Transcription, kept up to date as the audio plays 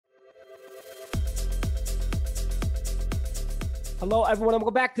Hello, everyone, and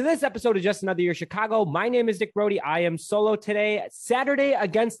welcome back to this episode of Just Another Year Chicago. My name is Nick Brody. I am solo today. Saturday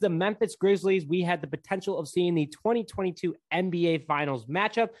against the Memphis Grizzlies, we had the potential of seeing the 2022 NBA Finals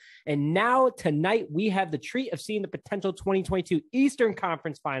matchup. And now tonight, we have the treat of seeing the potential 2022 Eastern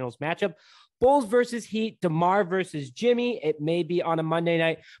Conference Finals matchup. Bulls versus Heat, DeMar versus Jimmy. It may be on a Monday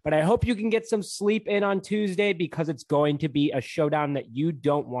night, but I hope you can get some sleep in on Tuesday because it's going to be a showdown that you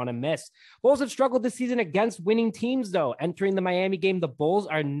don't want to miss. Bulls have struggled this season against winning teams, though. Entering the Miami game, the Bulls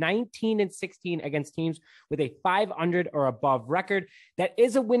are 19-16 against teams with a 500 or above record. That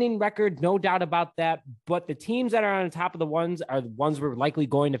is a winning record, no doubt about that, but the teams that are on top of the ones are the ones we're likely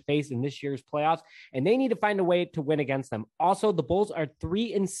going to face in this year's playoffs, and they need to find a way to win against them. Also, the Bulls are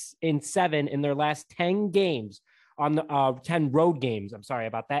 3-7 in their last 10 games on the 10 road games. I'm sorry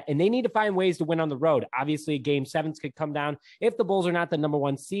about that. And they need to find ways to win on the road. Obviously, game sevens could come down. If the Bulls are not the number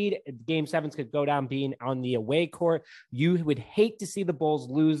one seed, game sevens could go down being on the away court. You would hate to see the Bulls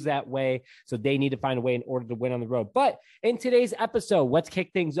lose that way. So they need to find a way in order to win on the road. But in today's episode, let's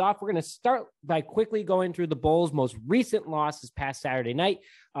kick things off. We're going to start by quickly going through the Bulls' most recent loss this past Saturday night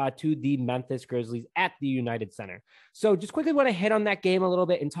to the Memphis Grizzlies at the United Center. So just quickly want to hit on that game a little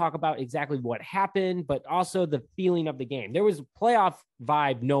bit and talk about exactly what happened, but also the feeling of the game. There was a playoff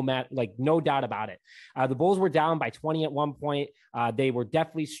vibe, no doubt about it. The Bulls were down by 20 at one point. They were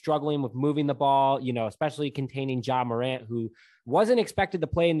definitely struggling with moving the ball, especially containing Ja Morant, who wasn't expected to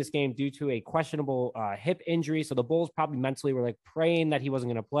play in this game due to a questionable hip injury. So the Bulls probably mentally were praying that he wasn't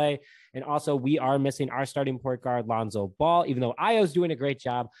going to play. And also we are missing our starting point guard, Lonzo Ball. Even though Ayo's doing a great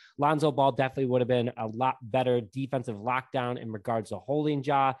job, Lonzo Ball definitely would have been a lot better defensive lockdown in regards to holding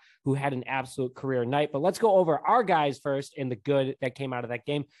Ja, who had an absolute career night. But let's go over our guys first and the good that came out of that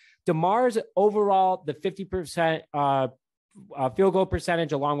game. DeMar's overall, the 50% field goal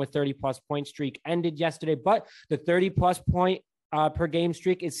percentage along with 30-plus point streak ended yesterday, but the 30-plus point per game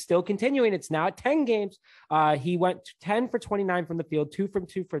streak is still continuing. It's now at 10 games. He went 10 for 29 from the field, 2 from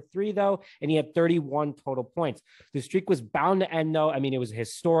 2 for 3, though, and he had 31 total points. The streak was bound to end, though. I mean, it was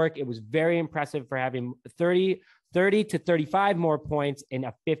historic. It was very impressive for having 30 to 35 more points in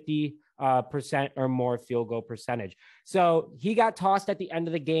a 50% or more field goal percentage. So he got tossed at the end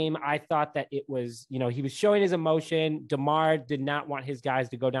of the game. I thought that it was, he was showing his emotion. DeMar did not want his guys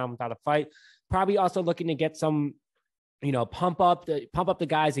to go down without a fight. Probably also looking to get some, pump up the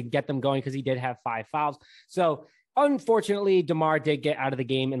guys and get them going because he did have 5 fouls. So unfortunately, DeMar did get out of the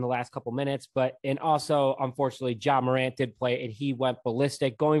game in the last couple minutes, and also, unfortunately, Ja Morant did play, and he went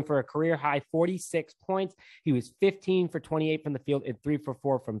ballistic, going for a career-high 46 points. He was 15 for 28 from the field and 3 for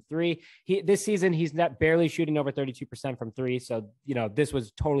 4 from 3. This season, he's not barely shooting over 32% from 3, so, this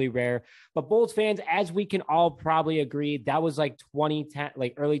was totally rare. But Bulls fans, as we can all probably agree, that was like 2010,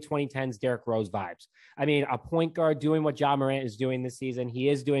 early 2010s Derrick Rose vibes. I mean, a point guard doing what Ja Morant is doing this season. He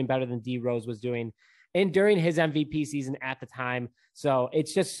is doing better than D Rose was doing and during his MVP season at the time. So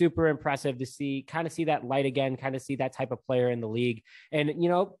it's just super impressive to see that light again, kind of see that type of player in the league. And,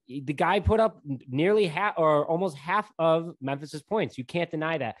 the guy put up nearly half or almost half of Memphis's points. You can't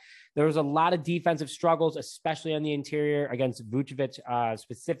deny that. There was a lot of defensive struggles, especially on the interior against Vucevic,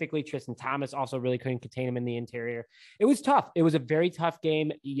 specifically Tristan Thomas also really couldn't contain him in the interior. It was tough. It was a very tough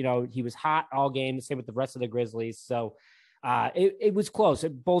game. He was hot all game, same with the rest of the Grizzlies. So it was close.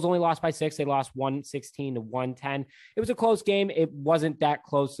 Bulls only lost by 6. They lost 116 to 110. It was a close game. It wasn't that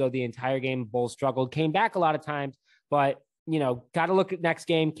close. So the entire game, Bulls struggled, came back a lot of times, but got to look at next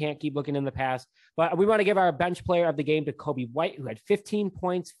game. Can't keep looking in the past. But we want to give our bench player of the game to Kobe White, who had 15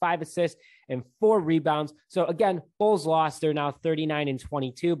 points, 5 assists, and 4 rebounds. So again, Bulls lost. They're now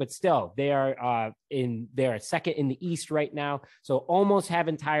 39-22, but still they are they're second in the East right now. So almost have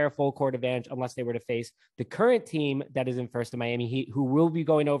entire full court advantage unless they were to face the current team that is in first in Miami Heat, who we'll be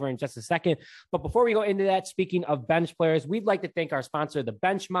going over in just a second. But before we go into that, speaking of bench players, we'd like to thank our sponsor, the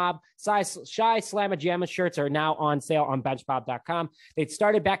Bench Mob. Shy Slamma Jamma shirts are now on sale on benchmob.com. They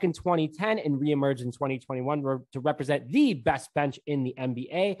started back in 2010 and reemerged in 2021 to represent the best bench in the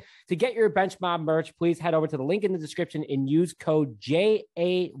NBA. To get your Bench Mob merch, please head over to the link in the description and use code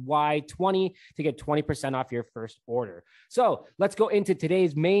JAY20 to get 20% off your first order. So let's go into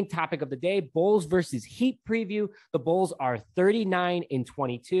today's main topic of the day, Bulls versus Heat preview. The Bulls are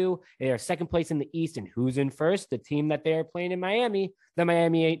 39-22. They are second place in the East, and who's in first? The team that they are playing in Miami, the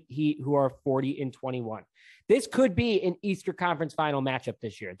Miami Heat, who are 40-21. This could be an Eastern Conference final matchup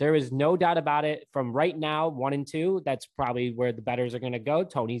this year. There is no doubt about it. From right now, 1 and 2, that's probably where the bettors are going to go.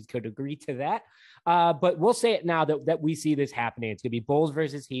 Tony could agree to that. But we'll say it now that we see this happening. It's going to be Bulls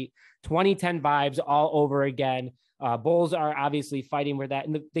versus Heat, 2010 vibes all over again. Bulls are obviously fighting for that.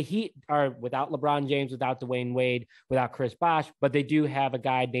 And the Heat are without LeBron James, without Dwayne Wade, without Chris Bosh, but they do have a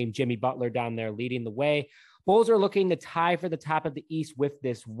guy named Jimmy Butler down there leading the way. Bulls are looking to tie for the top of the East with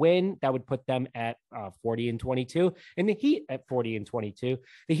this win. That would put them at 40-22, and the Heat at 40-22.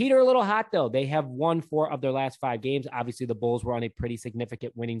 The Heat are a little hot, though. They have won 4 of their last 5 games. Obviously, the Bulls were on a pretty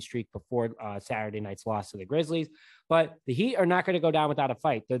significant winning streak before Saturday night's loss to the Grizzlies, but the Heat are not going to go down without a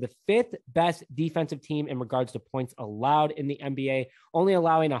fight. They're the 5th best defensive team in regards to points allowed in the NBA, only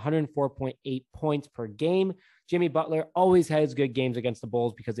allowing 104.8 points per game. Jimmy Butler always has good games against the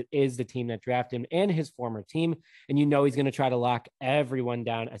Bulls because it is the team that drafted him and his former team. And he's going to try to lock everyone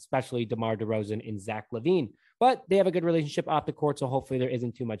down, especially DeMar DeRozan and Zach LaVine. But they have a good relationship off the court, so hopefully there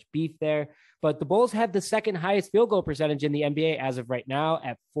isn't too much beef there. But the Bulls have the second highest field goal percentage in the NBA as of right now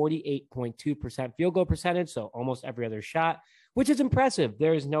at 48.2% field goal percentage, so almost every other shot, which is impressive.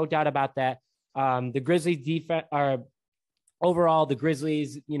 There is no doubt about that. The Grizzlies defense are... Overall, the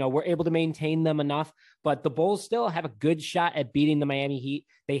Grizzlies, were able to maintain them enough, but the Bulls still have a good shot at beating the Miami Heat.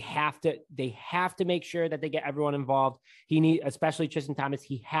 They have to make sure that they get everyone involved. Especially Tristan Thompson,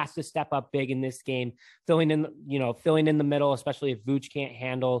 he has to step up big in this game, filling in the middle, especially if Vooch can't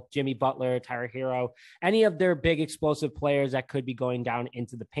handle Jimmy Butler, Tyler Hero, any of their big explosive players that could be going down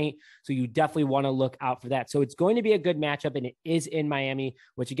into the paint. So you definitely want to look out for that. So it's going to be a good matchup, and it is in Miami,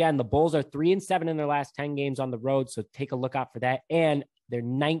 which again, the Bulls are 3-7 in their last 10 games on the road. So take a look out for that. And they're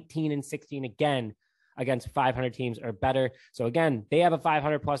 19-16 again against 500 teams or better. So again, they have a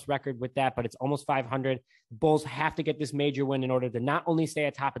 500 plus record with that, but it's almost 500. The Bulls have to get this major win in order to not only stay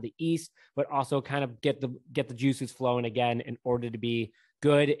at top of the East, but also kind of get the juices flowing again in order to be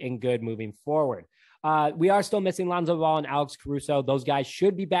good moving forward. We are still missing Lonzo Ball and Alex Caruso. Those guys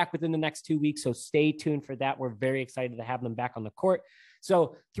should be back within the next 2 weeks. So stay tuned for that. We're very excited to have them back on the court.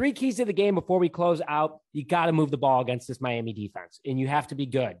 So 3 keys to the game before we close out. You got to move the ball against this Miami defense, and you have to be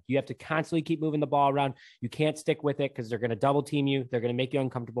good. You have to constantly keep moving the ball around. You can't stick with it because they're going to double team you. They're going to make you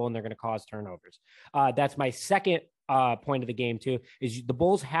uncomfortable, and they're going to cause turnovers. That's my second point of the game too, is the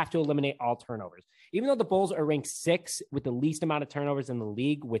Bulls have to eliminate all turnovers. Even though the Bulls are ranked 6th with the least amount of turnovers in the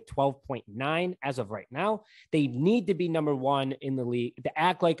league with 12.9 as of right now, they need to be number 1 in the league, to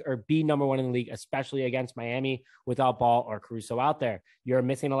act like or be number 1 in the league, especially against Miami without Ball or Caruso out there. You're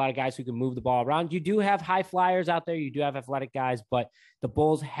missing a lot of guys who can move the ball around. You do have high flyers out there. You do have athletic guys, but the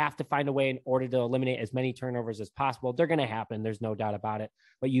Bulls have to find a way in order to eliminate as many turnovers as possible. They're going to happen. There's no doubt about it,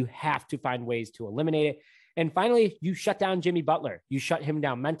 but you have to find ways to eliminate it. And finally, you shut down Jimmy Butler. You shut him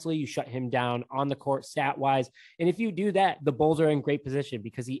down mentally. You shut him down on the court stat-wise. And if you do that, the Bulls are in great position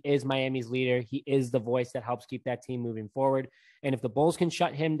because he is Miami's leader. He is the voice that helps keep that team moving forward. And if the Bulls can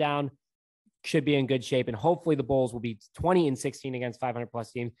shut him down, should be in good shape. And hopefully the Bulls will be 20-16 against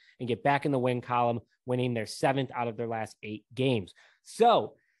 500-plus teams and get back in the win column, winning their 7th out of their last 8 games.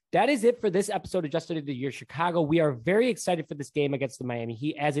 So that is it for this episode of Just Under the Year Chicago. We are very excited for this game against the Miami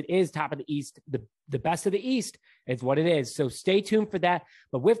Heat, as it is top of the East. The best of the East is what it is. So stay tuned for that.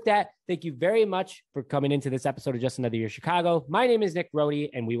 But with that, thank you very much for coming into this episode of Just Another Year Chicago. My name is Nick Brody,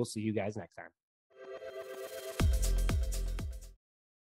 and we will see you guys next time.